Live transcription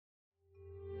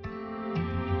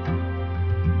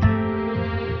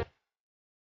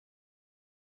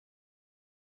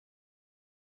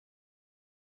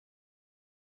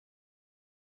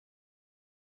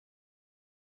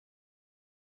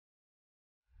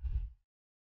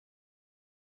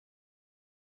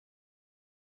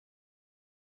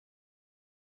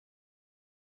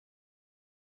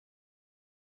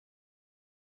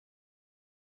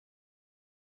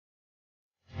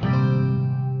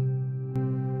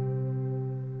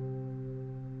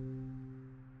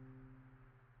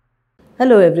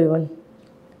Hello everyone.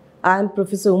 I am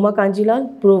Professor Uma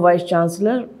Kanjilal, Pro Vice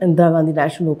Chancellor in Indira Gandhi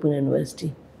National Open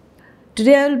University.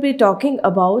 Today I will be talking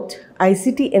about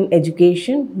ICT in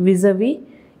education vis-a-vis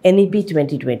NEP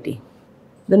 2020.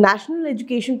 The National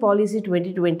Education Policy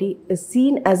 2020 is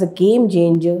seen as a game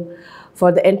changer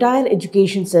for the entire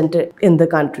education sector in the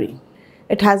country.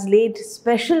 It has laid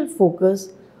special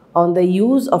focus on the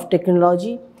use of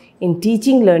technology in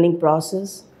teaching learning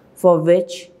process, for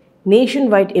which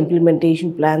nationwide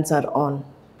implementation plans are on.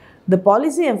 The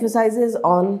policy emphasizes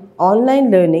on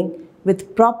online learning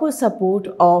with proper support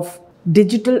of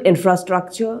digital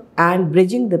infrastructure and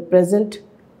bridging the present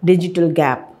digital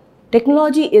gap.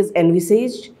 Technology is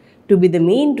envisaged to be the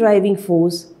main driving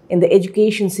force in the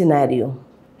education scenario.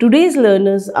 Today's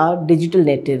learners are digital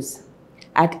natives,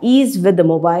 at ease with the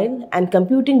mobile and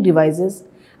computing devices,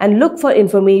 and look for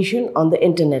information on the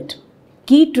internet.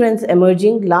 Key trends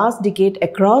emerging last decade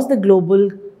across the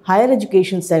global higher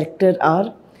education sector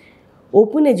are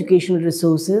open educational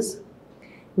resources.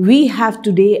 We have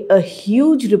today a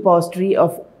huge repository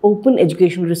of open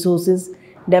educational resources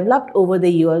developed over the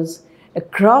years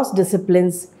across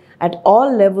disciplines at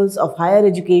all levels of higher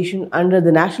education under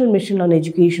the National Mission on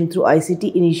Education through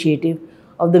ICT initiative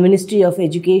of the Ministry of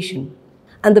Education.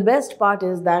 And the best part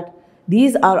is that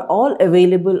these are all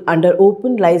available under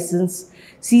open license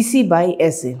CC by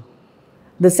SA.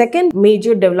 The second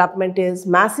major development is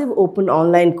massive open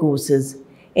online courses.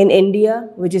 In India,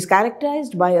 which is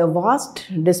characterized by a vast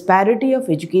disparity of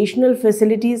educational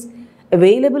facilities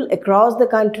available across the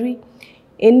country,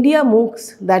 India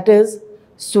MOOCs, that is,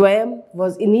 Swayam,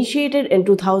 was initiated in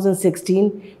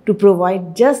 2016 to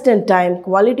provide just-in-time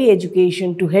quality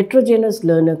education to heterogeneous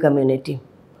learner community.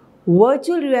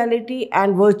 Virtual reality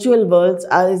and virtual worlds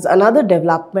is another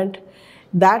development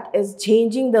that is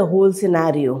changing the whole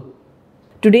scenario.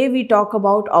 Today we talk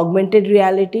about augmented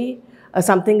reality,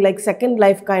 something like Second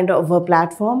Life kind of a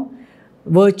platform,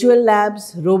 virtual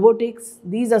labs, robotics.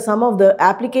 These are some of the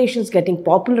applications getting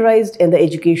popularized in the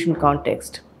education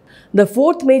context. The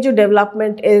fourth major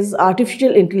development is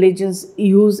artificial intelligence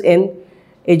use in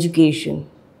education.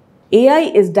 AI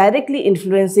is directly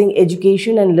influencing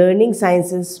education and learning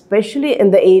sciences, especially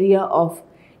in the area of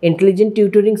intelligent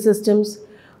tutoring systems,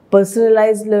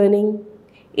 personalized learning,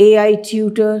 AI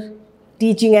tutor,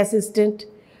 teaching assistant,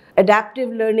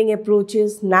 adaptive learning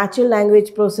approaches, natural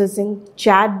language processing,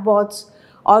 chatbots,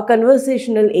 or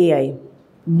conversational AI,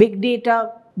 big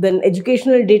data, then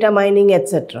educational data mining,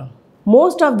 etc.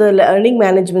 Most of the learning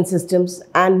management systems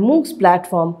and MOOCs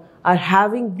platform are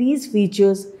having these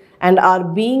features and are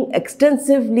being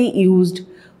extensively used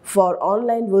for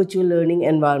online virtual learning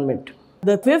environment.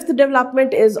 The fifth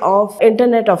development is of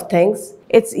Internet of Things.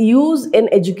 Its use in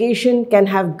education can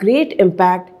have great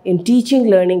impact in teaching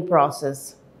learning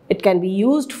process. It can be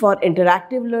used for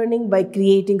interactive learning by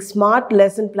creating smart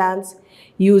lesson plans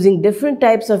using different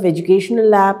types of educational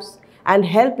labs and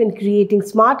help in creating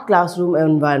smart classroom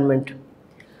environment.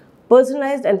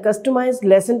 Personalized and customized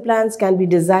lesson plans can be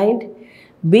designed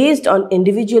based on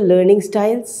individual learning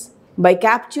styles by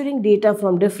capturing data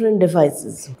from different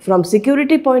devices. From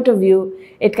security point of view,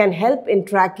 it can help in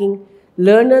tracking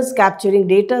learners capturing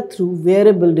data through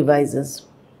wearable devices.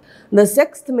 The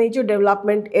sixth major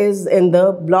development is in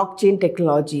the blockchain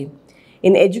technology.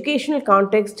 In educational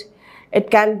context, it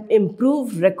can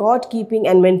improve record keeping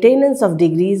and maintenance of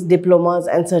degrees, diplomas,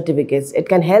 and certificates. It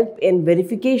can help in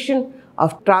verification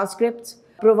of transcripts,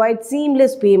 provide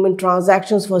seamless payment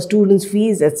transactions for students'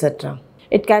 fees, etc.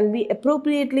 It can be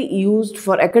appropriately used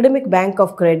for academic bank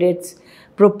of credits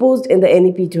proposed in the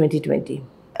NEP 2020.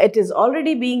 It is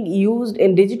already being used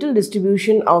in digital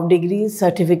distribution of degrees,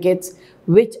 certificates,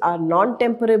 which are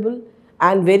non-temporable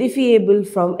and verifiable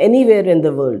from anywhere in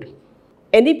the world.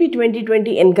 NEP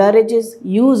 2020 encourages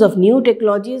use of new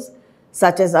technologies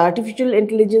such as artificial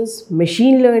intelligence,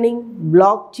 machine learning,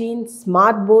 blockchain,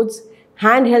 smart boards,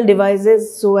 handheld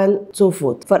devices, so on and so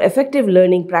forth, for effective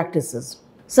learning practices.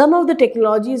 Some of the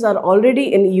technologies are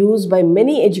already in use by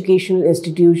many educational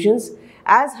institutions,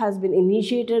 as has been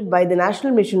initiated by the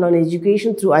National Mission on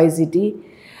Education through ICT,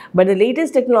 but the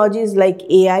latest technologies like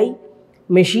AI,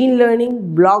 machine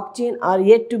learning, blockchain are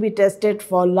yet to be tested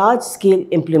for large-scale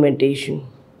implementation.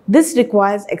 This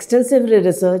requires extensive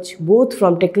research both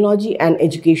from technology and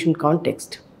education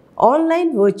context.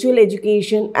 Online virtual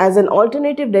education as an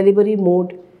alternative delivery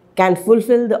mode can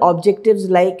fulfill the objectives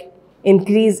like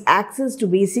increase access to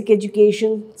basic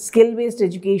education, skill-based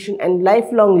education, and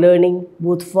lifelong learning,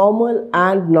 both formal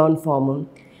and non-formal,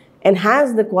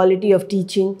 enhance the quality of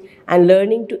teaching and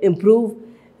learning to improve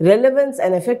relevance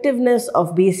and effectiveness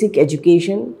of basic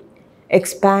education,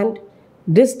 expand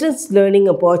distance learning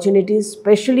opportunities,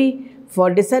 especially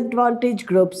for disadvantaged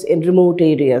groups in remote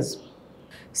areas.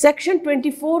 Section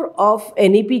 24 of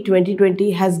NEP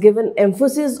 2020 has given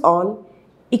emphasis on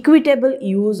equitable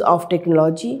use of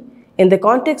technology in the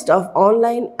context of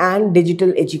online and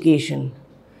digital education.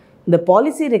 The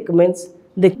policy recommends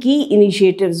the key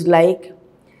initiatives like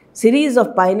series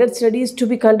of pilot studies to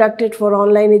be conducted for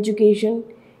online education,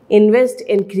 invest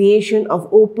in creation of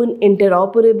open,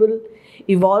 interoperable,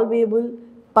 evolvable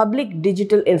public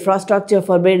digital infrastructure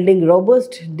for building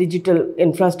robust digital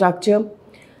infrastructure,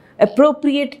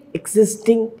 appropriate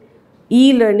existing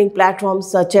e-learning platforms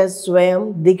such as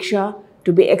Swayam, Diksha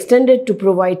to be extended to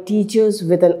provide teachers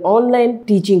with an online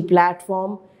teaching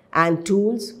platform and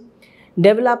tools,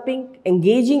 developing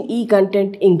engaging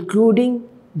e-content including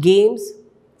games,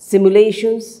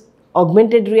 simulations,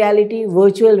 augmented reality,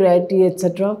 virtual reality,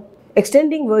 etc.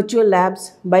 Extending virtual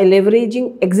labs by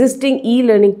leveraging existing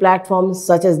e-learning platforms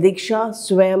such as Diksha,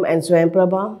 Swayam and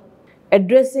SwayamPrabha.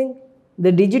 Addressing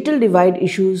the digital divide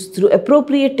issues through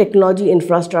appropriate technology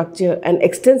infrastructure and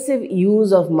extensive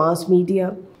use of mass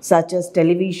media such as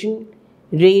television,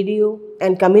 radio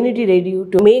and community radio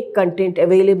to make content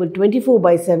available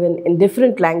 24/7 in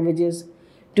different languages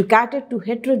to cater to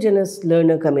heterogeneous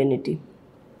learner community.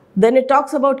 Then it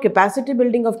talks about capacity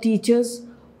building of teachers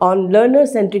on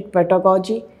learner-centric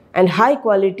pedagogy and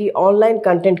high-quality online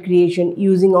content creation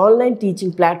using online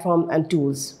teaching platform and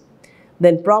tools.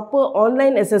 Then proper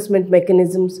online assessment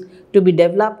mechanisms to be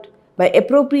developed by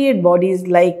appropriate bodies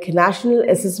like National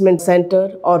Assessment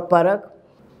Center or PARAK,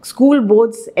 school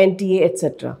boards, NTA,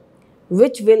 etc.,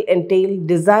 which will entail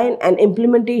design and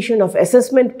implementation of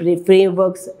assessment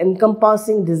frameworks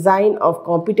encompassing design of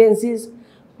competencies,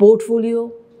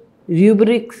 portfolio,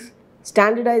 rubrics,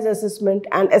 standardized assessment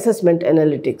and assessment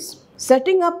analytics.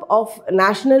 Setting up of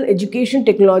National Education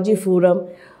Technology Forum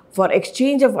for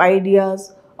exchange of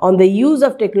ideas on the use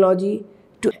of technology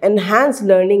to enhance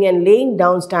learning and laying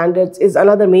down standards is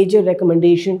another major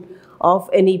recommendation of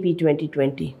NEP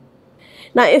 2020.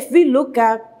 Now, if we look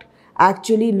at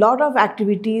actually a lot of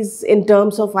activities in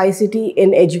terms of ICT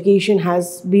in education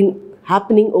has been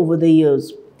happening over the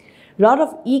years. A lot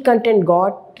of e-content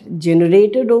got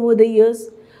generated over the years.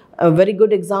 A very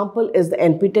good example is the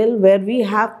NPTEL, where we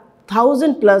have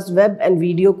 1,000+ web and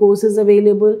video courses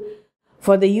available.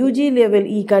 For the UG level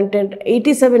e-content,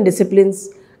 87 disciplines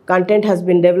content has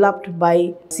been developed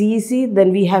by CEC.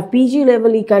 Then we have PG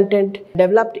level e-content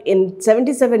developed in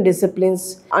 77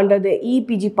 disciplines under the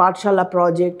e-PG Pathshala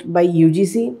project by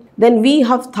UGC. Then we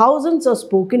have thousands of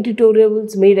spoken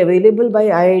tutorials made available by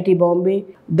IIT Bombay.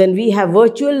 Then we have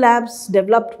virtual labs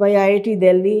developed by IIT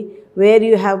Delhi, where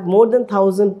you have more than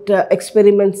 1,000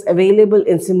 experiments available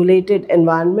in simulated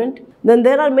environment. Then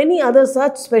there are many other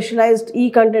such specialized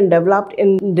e-content developed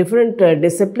in different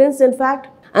disciplines, in fact.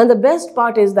 And the best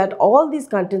part is that all these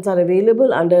contents are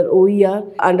available under OER,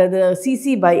 under the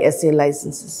CC by SA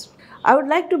licenses. I would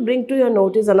like to bring to your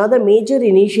notice another major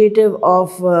initiative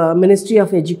of Ministry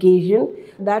of Education,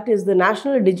 that is the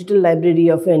National Digital Library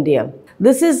of India.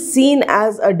 This is seen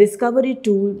as a discovery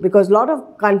tool because a lot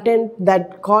of content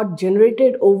that got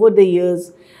generated over the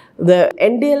years, the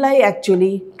NDLI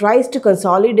actually tries to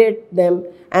consolidate them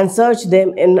and search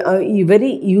them in a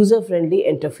very user-friendly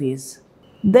interface.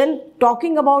 Then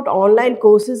talking about online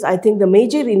courses, I think the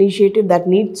major initiative that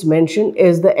needs mention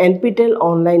is the NPTEL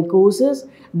online courses.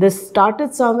 This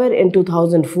started somewhere in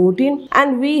 2014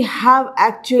 and we have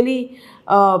actually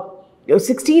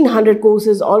 1,600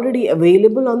 courses already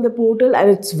available on the portal, and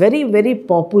it's very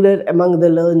popular among the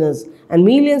learners, and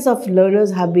millions of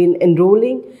learners have been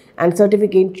enrolling and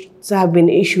certificates have been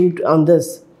issued on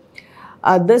this.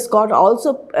 This got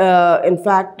also in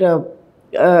fact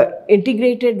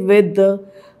integrated with the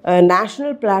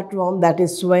national platform, that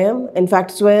is Swayam. In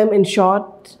fact, Swayam in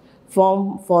short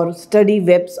form for study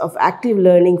webs of active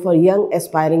learning for young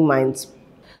aspiring minds.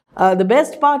 The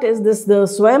best part is this: the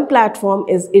Swayam platform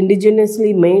is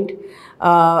indigenously made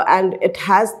and it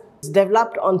has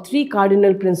developed on 3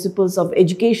 cardinal principles of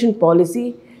education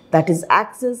policy, that is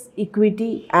access,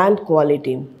 equity and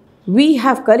quality. We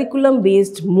have curriculum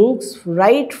based MOOCs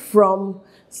right from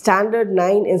standard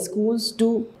 9 in schools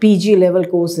to PG level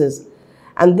courses,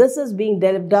 and this is being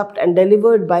developed and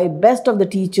delivered by best of the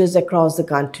teachers across the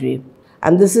country,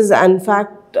 and this is in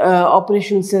fact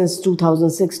operation since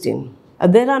 2016.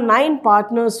 There are 9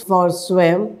 partners for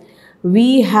Swayam.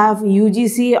 We have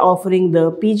UGC offering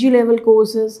the PG level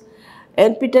courses,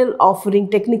 NPTEL offering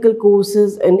technical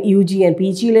courses in UG and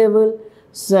PG level,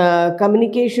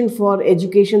 Communication for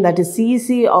Education, that is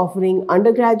CEC, offering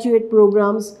undergraduate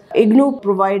programs, IGNOU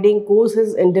providing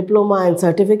courses in diploma and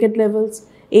certificate levels,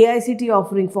 AICT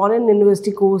offering foreign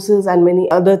university courses and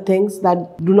many other things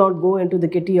that do not go into the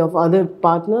kitty of other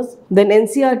partners. Then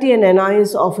NCRT and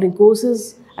NIS offering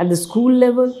courses at the school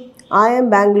level. IIM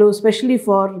Bangalore especially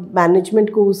for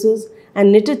management courses,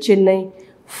 and NITT Chennai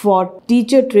for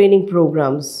teacher training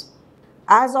programs.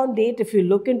 As on date, if you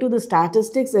look into the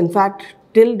statistics, in fact,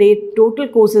 till date, total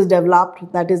courses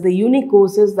developed, that is the unique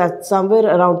courses, that's somewhere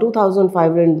around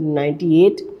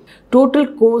 2,598. Total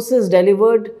courses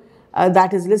delivered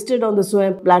that is listed on the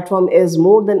Swayam platform is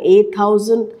more than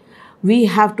 8,000. We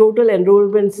have total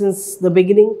enrollment since the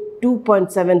beginning,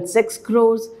 2.76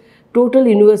 crores. Total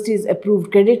universities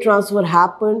approved credit transfer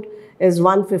happened is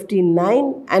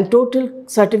 159, and total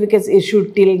certificates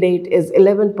issued till date is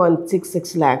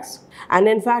 11.66 lakhs. And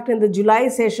in fact, in the July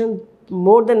session,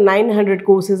 more than 900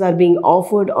 courses are being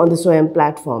offered on the Swayam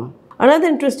platform. Another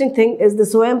interesting thing is the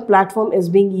Swayam platform is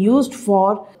being used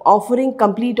for offering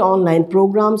complete online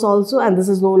programs also, and this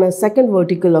is known as second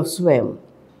vertical of Swayam.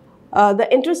 The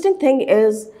interesting thing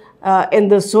is in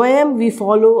the Swayam we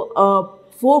follow a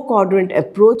 4-quadrant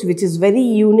approach, which is very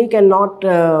unique and not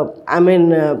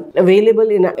available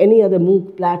in any other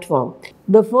MOOC platform.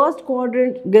 The first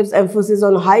quadrant gives emphasis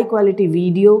on high quality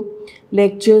video,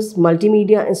 lectures,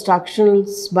 multimedia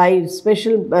instructionals by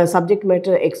special subject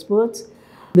matter experts.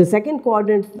 The second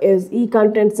quadrant is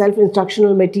e-content,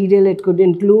 self-instructional material. It could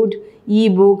include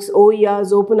e-books,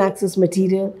 OERs, open access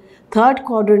material. Third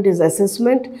quadrant is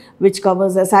assessment, which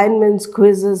covers assignments,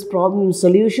 quizzes, problem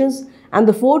solutions. And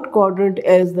the fourth quadrant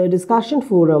is the discussion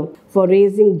forum for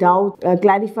raising doubts,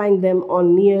 clarifying them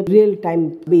on near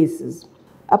real-time basis.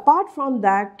 Apart from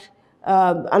that,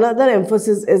 another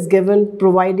emphasis is given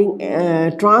providing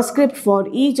transcript for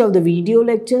each of the video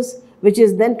lectures, which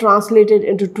is then translated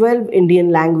into 12 Indian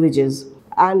languages.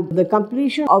 And the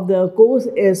completion of the course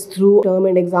is through term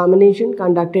and examination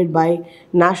conducted by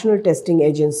National Testing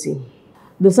Agency.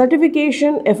 The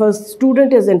certification, if a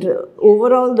student is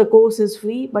overall the course is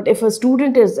free, but if a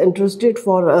student is interested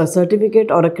for a certificate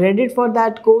or a credit for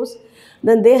that course,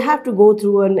 then they have to go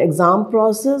through an exam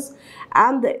process,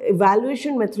 and the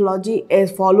evaluation methodology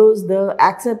follows the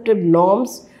accepted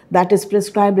norms that is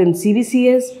prescribed in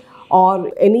CBCS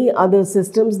or any other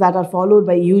systems that are followed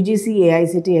by UGC,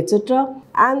 AICT, etc.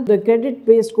 And the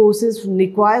credit-based courses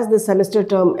requires the semester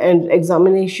term and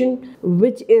examination,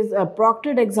 which is a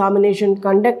proctored examination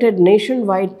conducted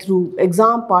nationwide through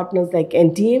exam partners like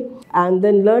NTA. And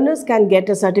then learners can get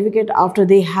a certificate after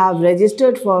they have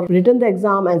registered for written the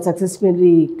exam and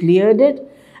successfully cleared it.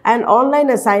 And online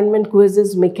assignment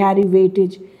quizzes may carry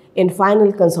weightage in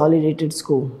final consolidated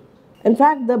score. In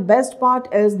fact, the best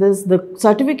part is this: the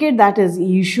certificate that is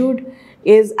issued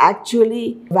is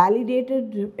actually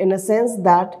validated in a sense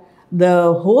that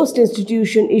the host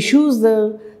institution issues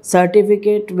the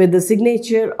certificate with the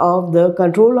signature of the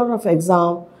controller of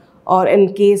exam, or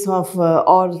in case of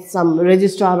or some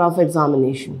registrar of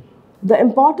examination. The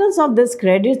importance of this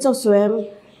credits of Swayam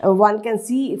one can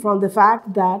see from the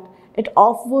fact that it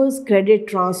offers credit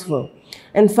transfer.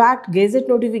 In fact, Gazette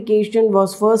notification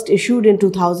was first issued in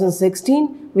 2016,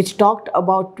 which talked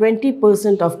about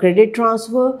 20% of credit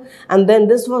transfer, and then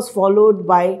this was followed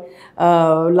by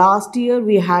last year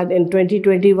we had in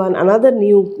 2021 another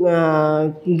new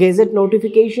Gazette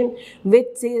notification, which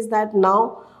says that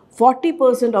now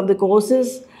 40% of the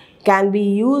courses can be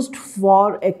used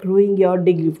for accruing your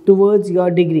degree, towards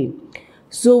your degree.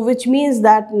 So which means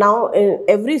that now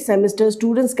every semester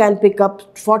students can pick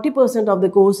up 40% of the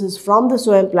courses from the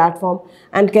Swayam platform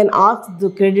and can ask the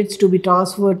credits to be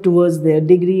transferred towards their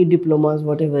degree, diplomas,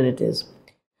 whatever it is.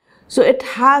 So it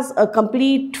has a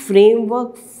complete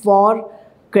framework for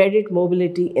credit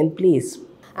mobility in place.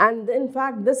 And in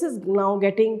fact, this is now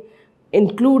getting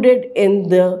included in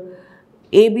the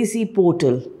ABC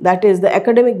portal, that is the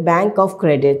Academic Bank of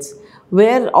Credits,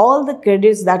 where all the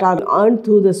credits that are earned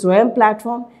through the Swayam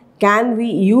platform can be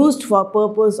used for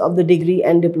purpose of the degree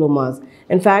and diplomas.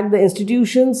 In fact, the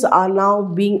institutions are now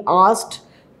being asked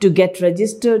to get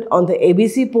registered on the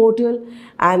ABC portal,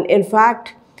 and in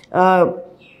fact,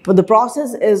 the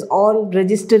process is on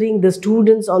registering the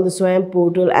students on the Swayam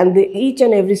portal, and each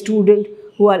and every student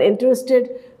who are interested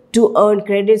to earn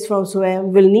credits from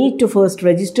Swayam will need to first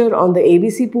register on the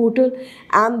ABC portal,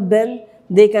 and then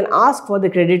they can ask for the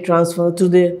credit transfer through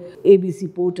the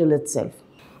ABC portal itself.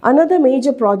 Another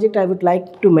major project I would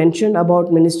like to mention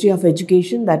about Ministry of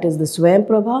Education, that is the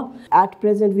SwayamPrabha. At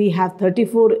present, we have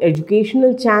 34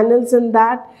 educational channels in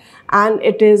that, and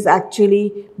it is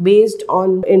actually based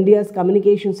on India's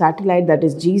communication satellite, that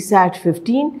is GSAT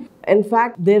 15. In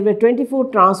fact, there were 24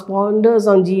 transponders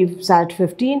on GSAT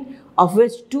 15, of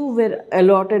which 2 were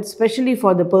allotted specially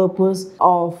for the purpose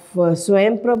of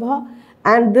SwayamPrabha.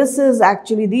 And this is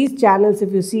actually, these channels,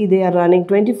 if you see, they are running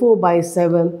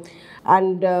 24/7.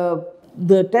 And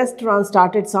the test run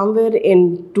started somewhere in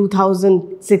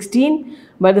 2016,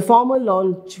 but the formal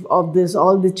launch of this,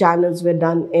 all the channels were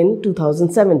done in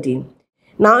 2017.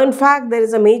 Now, in fact, there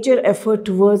is a major effort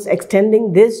towards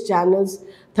extending these channels,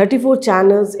 34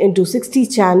 channels, into 60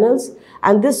 channels.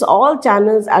 And this all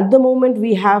channels, at the moment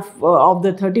we have of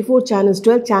the 34 channels,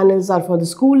 12 channels are for the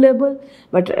school level.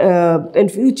 But in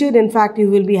future, in fact, you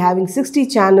will be having 60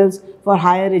 channels for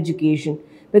higher education,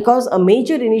 because a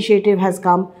major initiative has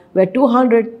come where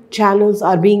 200 channels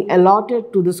are being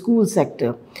allotted to the school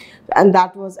sector. And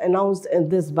that was announced in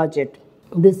this budget,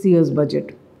 this year's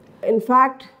budget. In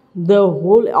fact, the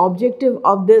whole objective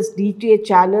of this DTA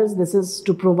channels, this is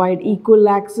to provide equal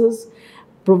access,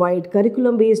 provide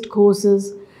curriculum-based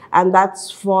courses, and that's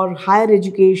for higher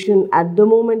education. At the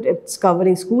moment, it's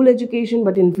covering school education,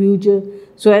 but in future,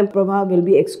 SwayamPrabha will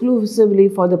be exclusively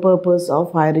for the purpose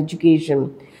of higher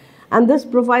education. And this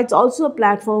provides also a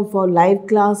platform for live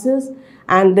classes,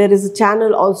 and there is a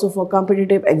channel also for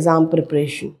competitive exam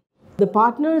preparation. The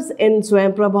partners in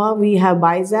SwayamPrabha, we have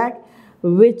BISAC,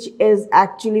 which is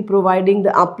actually providing the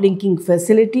uplinking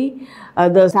facility.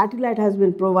 The satellite has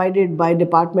been provided by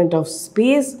Department of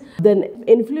Space. Then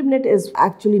InfluMnet is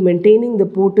actually maintaining the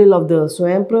portal of the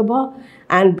SwayamPrabha,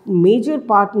 and major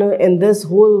partner in this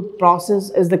whole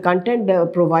process is the content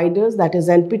providers, that is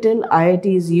NPTEL,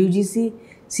 IITs, UGC,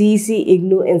 CEC,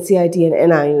 IGNOU, NCIT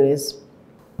and NIUS.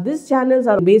 These channels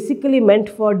are basically meant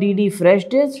for DD Fresh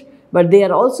Dish, but they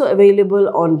are also available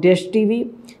on Dish TV,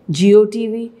 Geo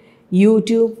TV,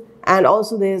 YouTube, and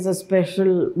also there is a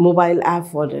special mobile app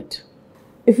for it.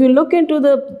 If you look into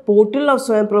the portal of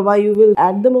SwayamPrabha, you will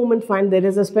at the moment find there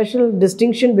is a special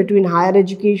distinction between higher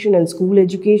education and school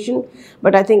education.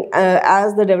 But I think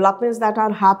as the developments that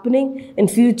are happening in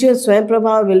future,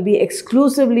 SwayamPrabha will be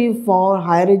exclusively for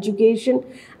higher education,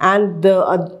 and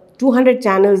the 200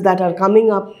 channels that are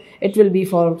coming up, it will be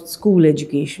for school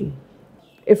education.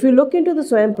 If you look into the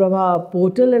SwayamPrabha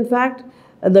portal, in fact,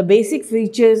 the basic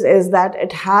features is that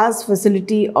it has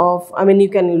facility of, you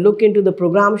can look into the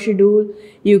program schedule,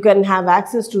 you can have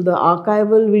access to the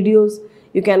archival videos,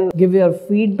 you can give your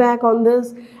feedback on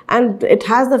this, and it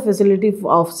has the facility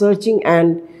of searching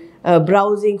and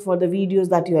browsing for the videos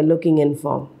that you are looking in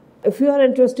for. If you are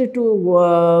interested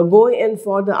to go in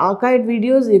for the archived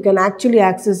videos, you can actually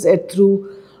access it through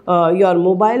your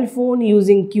mobile phone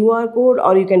using QR code,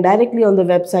 or you can directly on the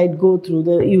website go through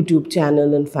the YouTube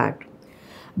channel, in fact.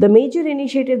 The major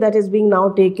initiative that is being now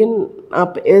taken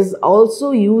up is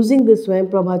also using the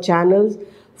SwayamPrabha channels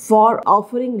for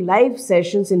offering live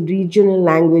sessions in regional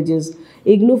languages.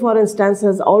 IGNOU, for instance,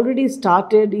 has already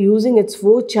started using its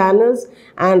 4 channels,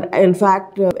 and in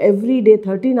fact, every day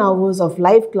 13 hours of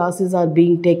live classes are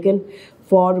being taken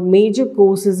for major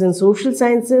courses in social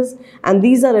sciences, and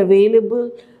these are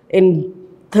available in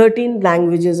 13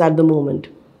 languages at the moment.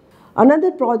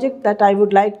 Another project that I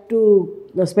would like to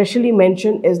especially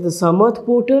mention is the Samarth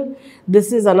portal.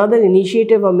 This is another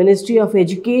initiative of Ministry of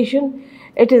Education.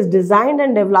 It is designed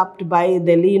and developed by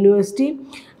Delhi University,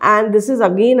 and this is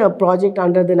again a project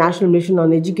under the National Mission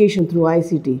on Education through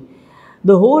ICT.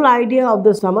 The whole idea of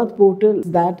the Samarth portal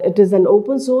is that it is an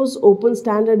open source, open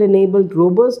standard enabled,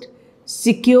 robust,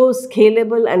 secure,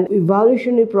 scalable and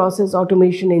evolutionary process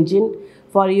automation engine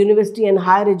for university and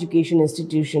higher education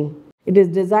institution. It is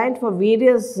designed for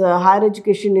various higher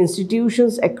education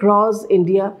institutions across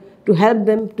India to help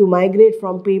them to migrate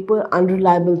from paper,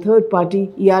 unreliable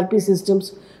third-party ERP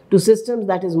systems to systems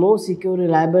that is more secure,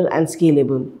 reliable and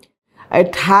scalable.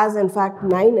 It has in fact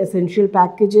 9 essential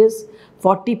packages,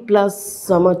 40 plus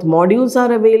Samarth modules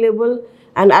are available,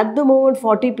 and at the moment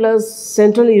 40 plus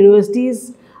central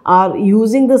universities are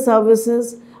using the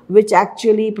services, which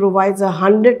actually provides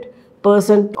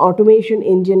 100% automation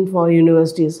engine for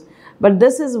universities. But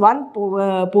this is one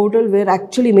portal where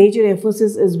actually major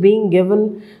emphasis is being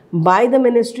given by the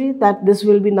ministry, that this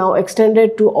will be now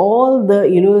extended to all the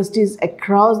universities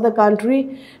across the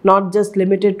country, not just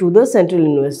limited to the central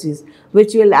universities,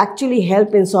 which will actually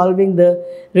help in solving the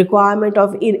requirement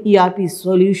of ERP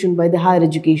solution by the higher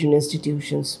education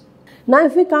institutions. Now,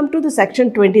 if we come to the section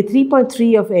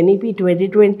 23.3 of NEP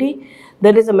 2020,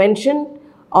 there is a mention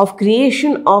of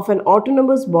creation of an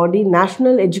autonomous body,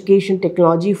 National Education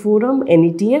Technology Forum,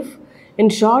 NETF, in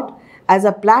short, as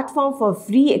a platform for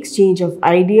free exchange of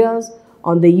ideas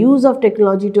on the use of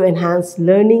technology to enhance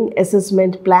learning,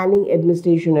 assessment, planning,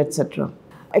 administration, etc.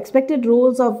 Expected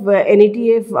roles of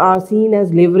NETF are seen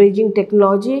as leveraging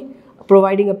technology,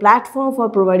 providing a platform for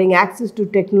providing access to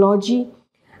technology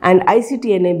and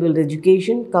ICT-enabled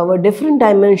education, cover different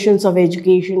dimensions of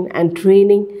education and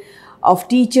training of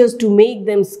teachers to make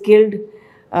them skilled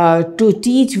to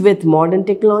teach with modern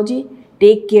technology,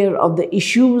 take care of the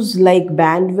issues like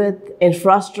bandwidth,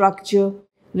 infrastructure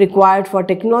required for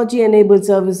technology-enabled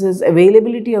services,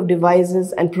 availability of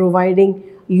devices, and providing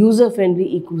user-friendly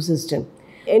ecosystem.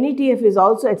 NETF is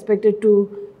also expected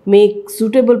to make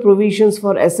suitable provisions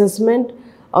for assessment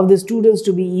of the students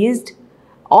to be eased.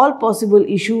 All possible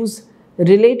issues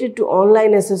related to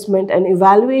online assessment and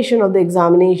evaluation of the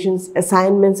examinations,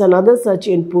 assignments, and other such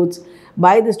inputs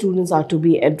by the students are to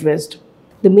be addressed.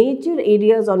 The major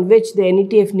areas on which the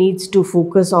NETF needs to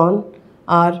focus on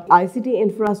are ICT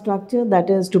infrastructure,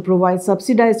 that is to provide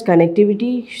subsidized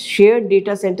connectivity, shared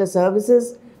data center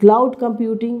services, cloud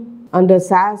computing under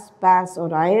SaaS, PaaS or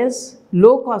IaaS,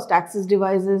 low-cost access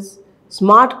devices,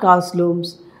 smart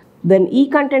classrooms, then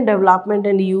e-content development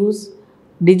and use,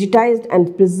 digitized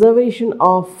and preservation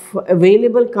of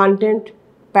available content,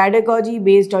 pedagogy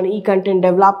based on e-content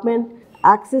development,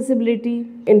 accessibility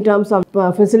in terms of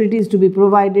facilities to be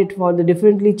provided for the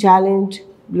differently challenged,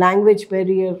 language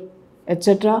barrier,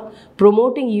 etc.,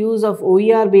 promoting use of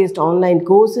OER based online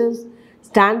courses,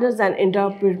 standards and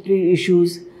interpretive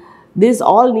issues. This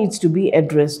all needs to be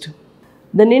addressed.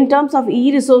 Then in terms of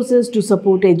e-resources to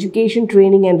support education,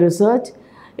 training and research,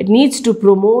 it needs to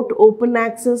promote open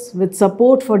access with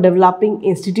support for developing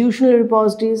institutional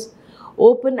repositories,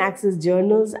 open access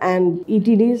journals and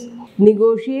ETDs,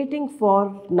 negotiating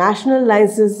for national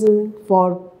licensing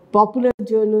for popular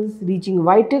journals, reaching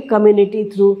wider community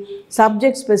through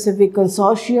subject-specific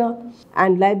consortia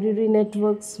and library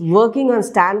networks, working on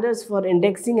standards for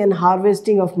indexing and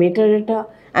harvesting of metadata,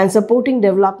 and supporting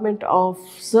development of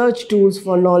search tools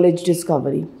for knowledge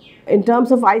discovery. In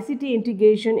terms of ICT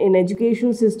integration in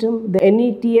education system, the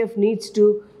NETF needs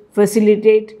to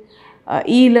facilitate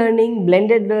e-learning,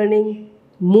 blended learning,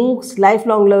 MOOCs,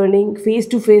 lifelong learning,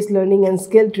 face-to-face learning and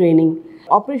skill training.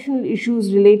 Operational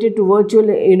issues related to virtual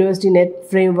university net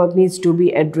framework needs to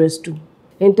be addressed too.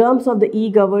 In terms of the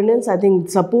e-governance, I think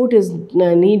support is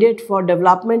needed for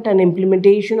development and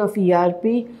implementation of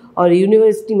ERP or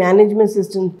university management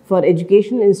system for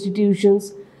educational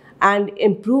institutions and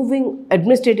improving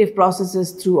administrative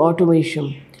processes through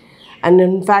automation. And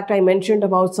in fact, I mentioned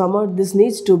about summer, this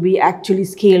needs to be actually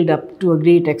scaled up to a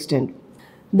great extent.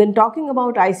 Then talking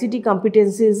about ICT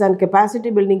competencies and capacity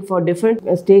building for different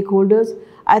stakeholders,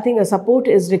 I think a support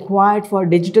is required for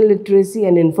digital literacy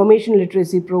and information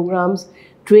literacy programs,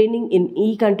 training in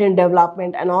e-content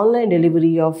development and online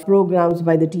delivery of programs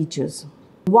by the teachers.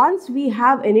 Once we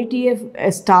have NETF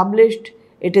established,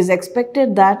 it is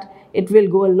expected that it will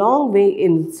go a long way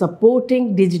in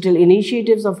supporting digital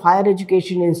initiatives of higher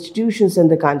education institutions in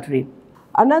the country.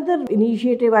 Another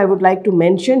initiative I would like to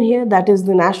mention here, that is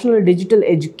the National Digital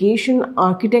Education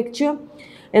Architecture.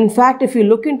 In fact, if you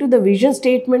look into the vision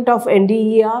statement of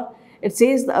NDER, it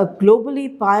says a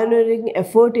globally pioneering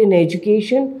effort in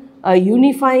education, a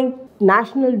unifying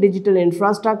national digital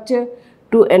infrastructure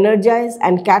to energize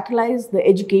and catalyze the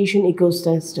education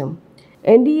ecosystem.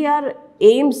 NDER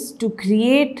aims to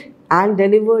create and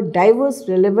deliver diverse,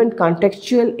 relevant,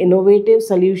 contextual, innovative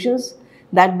solutions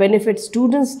that benefit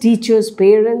students, teachers,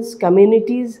 parents,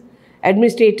 communities,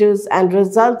 administrators, and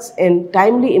results in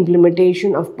timely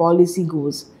implementation of policy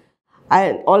goals.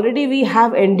 Already we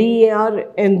have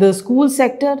NDER in the school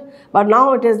sector, but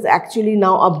now it is actually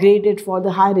now upgraded for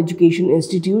the higher education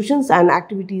institutions, and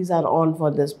activities are on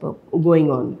for this going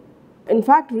on. In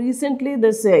fact, recently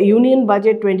this Union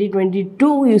Budget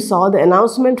 2022, you saw the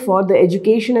announcement for the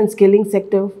education and skilling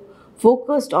sector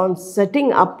focused on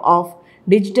setting up of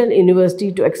digital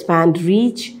university to expand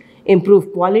reach,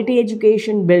 improve quality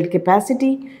education, build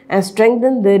capacity, and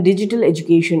strengthen the digital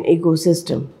education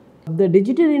ecosystem. The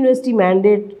digital university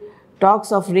mandate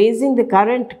talks of raising the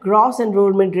current gross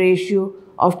enrollment ratio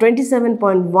of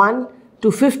 27.1 to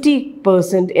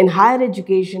 50% in higher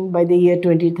education by the year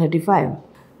 2035.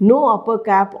 No upper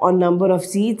cap on number of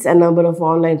seats and number of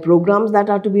online programs that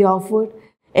are to be offered.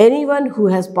 Anyone who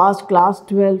has passed class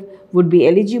 12 would be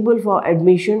eligible for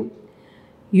admission.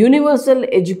 Universal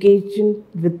education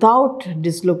without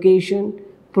dislocation,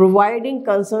 providing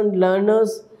concerned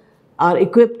learners are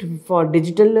equipped for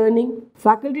digital learning.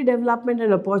 Faculty development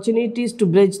and opportunities to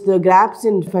bridge the gaps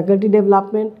in faculty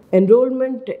development,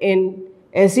 enrollment in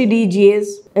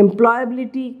SEDGs,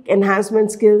 employability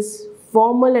enhancement skills,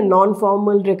 formal and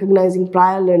non-formal recognizing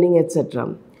prior learning,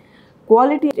 etc.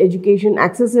 Quality education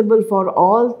accessible for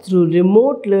all through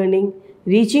remote learning,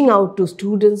 reaching out to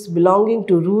students belonging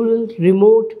to rural,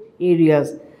 remote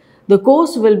areas. The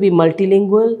course will be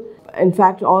multilingual. In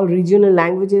fact, all regional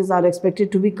languages are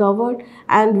expected to be covered,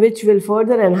 and which will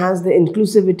further enhance the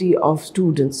inclusivity of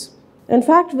students. In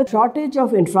fact, with shortage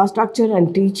of infrastructure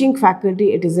and teaching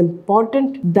faculty, it is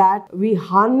important that we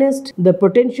harnessed the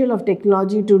potential of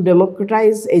technology to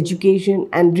democratize education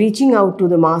and reaching out to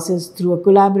the masses through a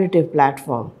collaborative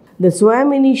platform. The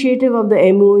Swayam initiative of the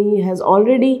MOE has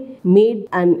already made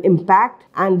an impact,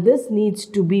 and this needs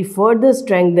to be further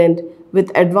strengthened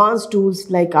with advanced tools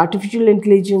like artificial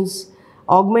intelligence,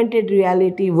 augmented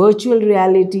reality, virtual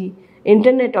reality,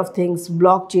 Internet of Things,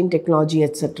 blockchain technology,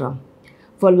 etc.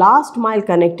 For last mile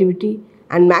connectivity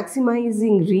and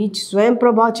maximizing reach,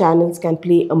 SwayamPrabha channels can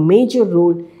play a major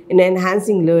role in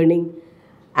enhancing learning,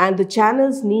 and the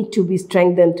channels need to be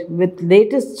strengthened with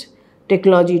latest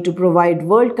technology to provide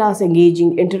world-class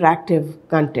engaging interactive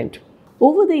content.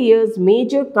 Over the years,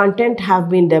 major content have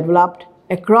been developed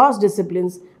across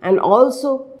disciplines, and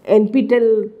also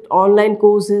NPTEL online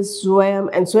courses, Swayam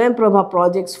and SwayamPrabha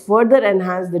projects further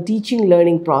enhance the teaching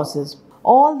learning process.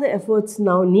 All the efforts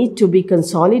now need to be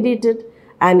consolidated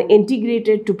and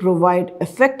integrated to provide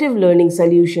effective learning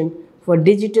solution for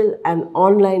digital and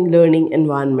online learning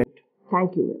environment.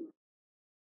 Thank you.